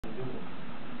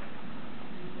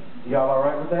Y'all all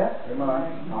right with that?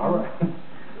 Amen. All right.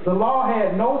 The law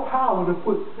had no power to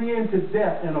put sin to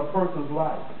death in a person's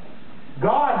life.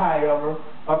 God, however,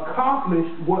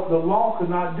 accomplished what the law could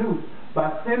not do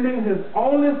by sending his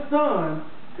only son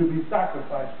to be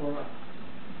sacrificed for us.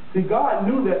 See, God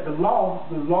knew that the law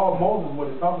of Moses, what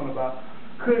it's talking about,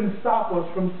 couldn't stop us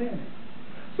from sinning.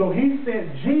 So he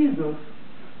sent Jesus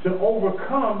to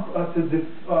overcome, to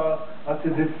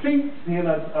defeat sin,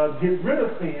 get rid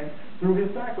of sin through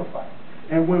his sacrifice.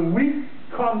 And when we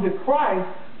come to Christ,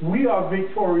 we are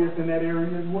victorious in that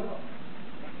area as well.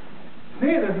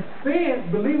 Sin,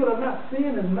 believe it or not,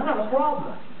 sin is not a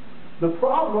problem. The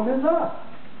problem is us.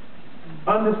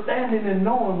 Understanding and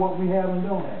knowing what we have and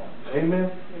don't have.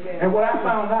 Amen? Amen. And what I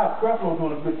found out, Creflo's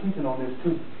doing a good teaching on this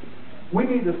too. We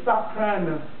need to stop trying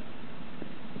to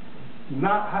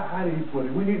how did he put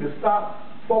it? We need to stop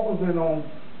focusing on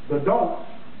the don'ts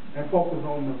and focus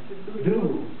on the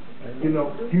do's. You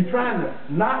know, you're trying to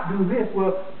not do this.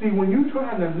 Well, see, when you're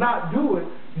trying to not do it,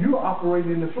 you're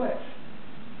operating in the flesh.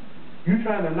 You're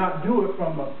trying to not do it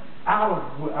from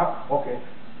okay,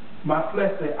 my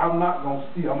flesh says, I'm not going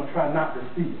to steal. I'm going to try not to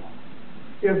steal.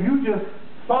 If you just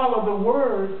follow the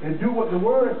word and do what the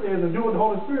word says and do what the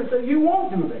Holy Spirit says, you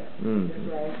won't do that. That's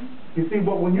right. You see,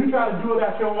 but when you try to do it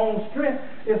at your own strength,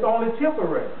 it's only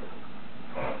temporary.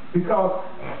 Because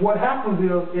what happens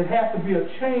is it has to be a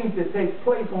change that takes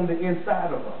place on the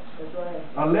inside of us. That's right.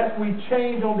 Unless we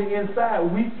change on the inside,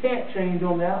 we can't change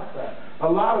on the outside.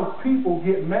 A lot of people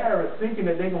get married thinking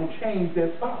that they're going to change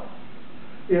their spouse.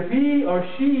 If he or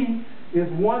she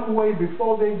is one way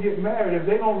before they get married, if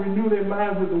they don't renew their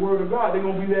minds with the Word of God, they're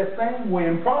going to be that same way,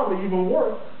 and probably even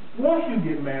worse once you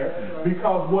get married, right.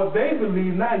 Because what they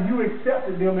believe now, you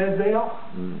accepted them as they are.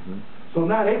 So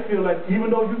now they feel like even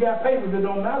though you got papers, it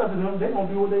don't matter to them. They're going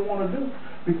to do what they want to do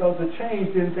because the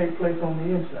change didn't take place on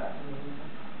the inside.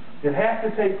 It has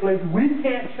to take place. We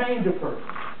can't change a person.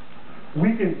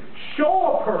 We can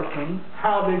show a person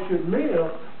how they should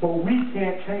live, but we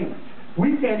can't change.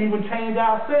 We can't even change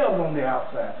ourselves on the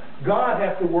outside. God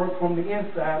has to work from the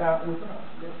inside out with us.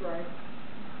 That's right.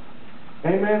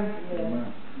 Amen?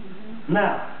 Amen.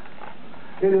 Now,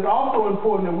 it is also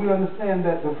important that we understand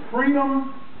that the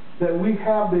freedom that we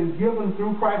have been given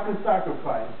through Christ's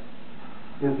sacrifice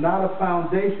is not a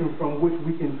foundation from which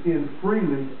we can sin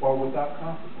freely or without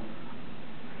consequences.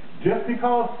 Just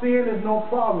because sin is no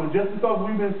problem, just because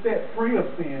we've been set free of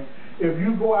sin, if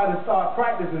you go out and start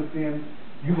practicing sin,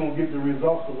 you're going to get the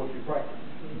results of what you're practicing.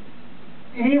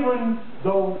 Even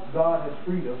though God has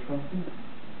freed us from sin.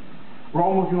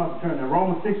 Romans, you have to turn there.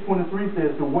 Romans 6:23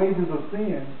 says the wages of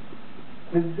sin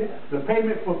is death. The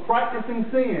payment for practicing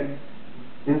sin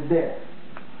is death.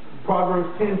 Proverbs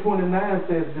 10:29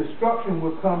 says destruction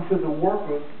will come to the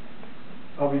workers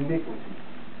of iniquity.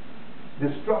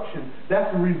 Destruction,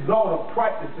 that's the result of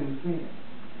practicing sin.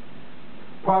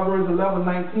 Proverbs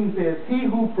 11:19 says he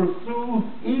who pursues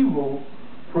evil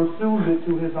pursues it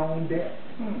to his own death.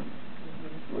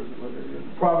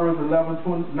 Proverbs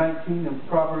 11:19 and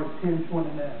Proverbs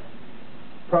 10:29.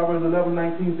 Proverbs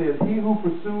 11:19 says he who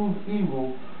pursues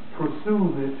evil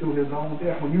pursues it to his own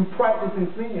death. When you practice in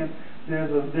sin,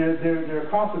 there are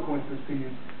consequences to you,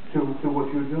 to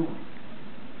what you're doing.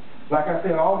 Like I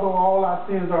said, although all our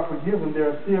sins are forgiven, there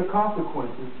are still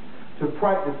consequences to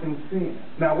practicing sin.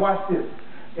 Now watch this.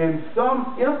 In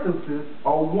some instances,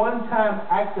 a one-time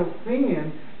act of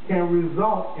sin can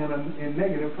result in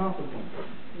negative consequences.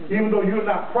 Even though you're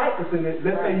not practicing it,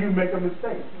 let's say you make a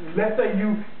mistake. Let's say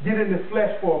you get in the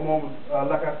flesh for a moment.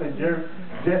 Like I said,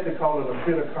 Jesse called it a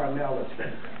bit of carnality.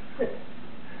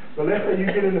 So let's say you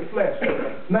get in the flesh.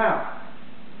 Now,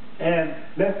 and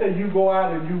let's say you go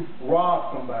out and you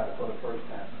rob somebody for the first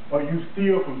time, or you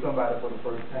steal from somebody for the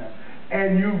first time,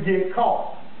 and you get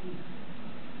caught.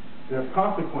 There's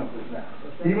consequences now.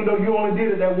 Even though you only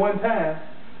did it that one time,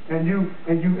 and you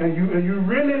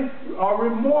really are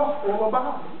remorseful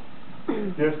about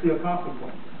it, there's still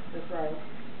consequences. That's right.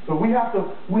 So we have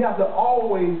to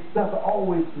always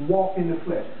walk in the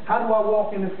flesh. How do I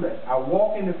walk in the flesh? I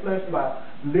walk in the flesh by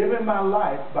living my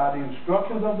life by the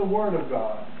instructions of the Word of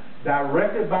God,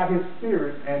 directed by His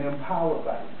Spirit and empowered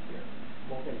by His Spirit.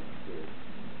 Walking in the Spirit.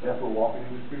 That's what walking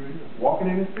in the Spirit is. Walking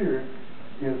in the Spirit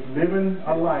is living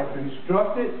a life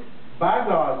instructed by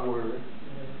God's Word,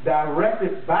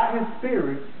 directed by His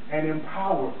Spirit, and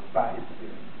empowered by His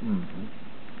Spirit.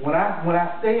 When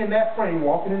I stay in that frame,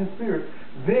 walking in the Spirit,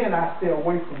 then I stay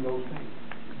away from those things.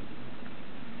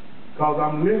 Because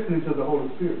I'm listening to the Holy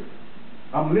Spirit.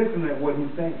 I'm listening at what He's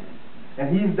saying.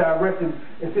 And He's directing.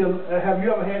 Have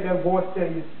you ever had that voice tell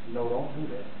you, no, don't do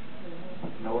that.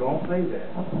 No, don't say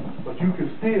that. But you can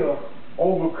still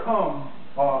overcome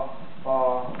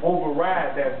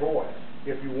override that voice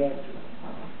if you want to.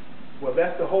 Well,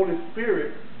 that's the Holy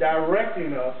Spirit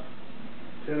directing us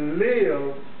to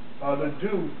live, to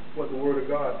do what the Word of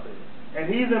God says.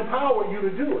 And He's empowered you to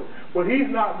do it. But He's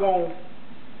not going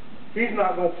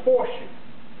to force you.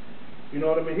 You know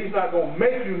what I mean? He's not going to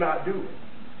make you not do it.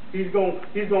 He's going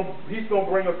to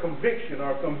bring a conviction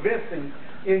or convincing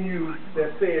in you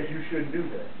that says you shouldn't do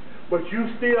that. But you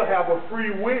still have a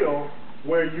free will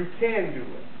where you can do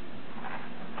it.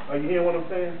 Are you hearing what I'm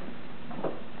saying?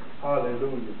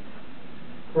 Hallelujah.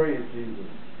 Praise Jesus.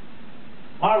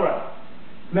 All right.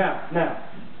 Now,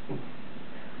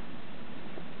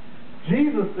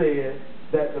 Jesus said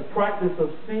that the practice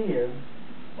of sin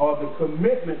or the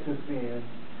commitment to sin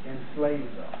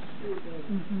enslaves us.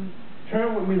 Mm-hmm.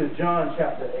 Turn with me to John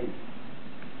chapter 8.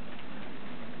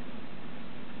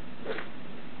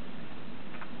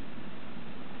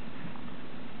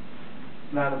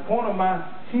 Now, the point of my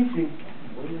teaching,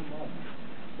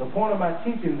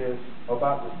 this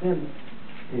about the sin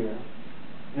here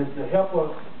is to help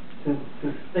us to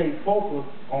stay focused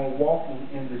on walking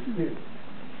in the Spirit.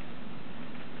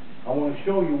 I want to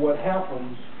show you what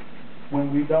happens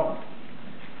when we don't.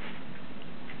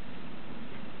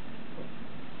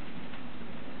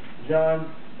 John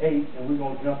 8, and we're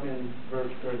going to jump in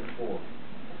verse 34.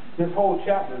 This whole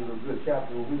chapter is a good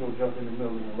chapter, but we're going to jump in the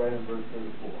middle and right in verse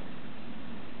 34.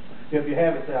 If you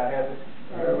have it, say, I have it.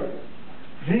 Right.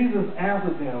 Jesus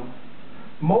answered them,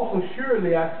 most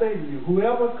assuredly I say to you,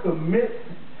 whoever commits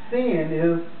sin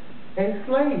is a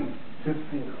slave to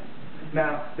sin.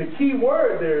 Now, the key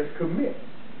word there is commit.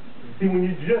 See, when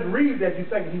you just read that, you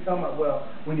think he's talking about, well,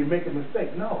 when you make a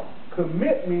mistake. No.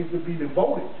 Commit means to be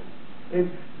devoted to.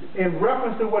 In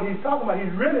reference to what he's talking about,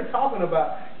 he's really talking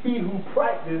about he who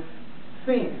practices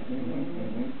sin.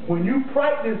 Mm-hmm. When you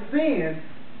practice sin,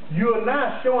 you're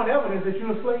not showing evidence that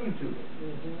you're a slave to it.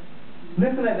 Mm-hmm.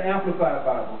 Listen at the Amplified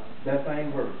Bible, that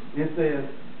same verse. It says,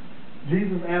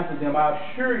 Jesus answered them, I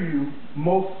assure you,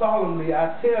 most solemnly,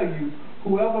 I tell you,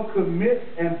 whoever commits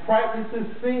and practices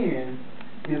sin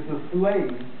is a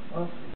slave of sin.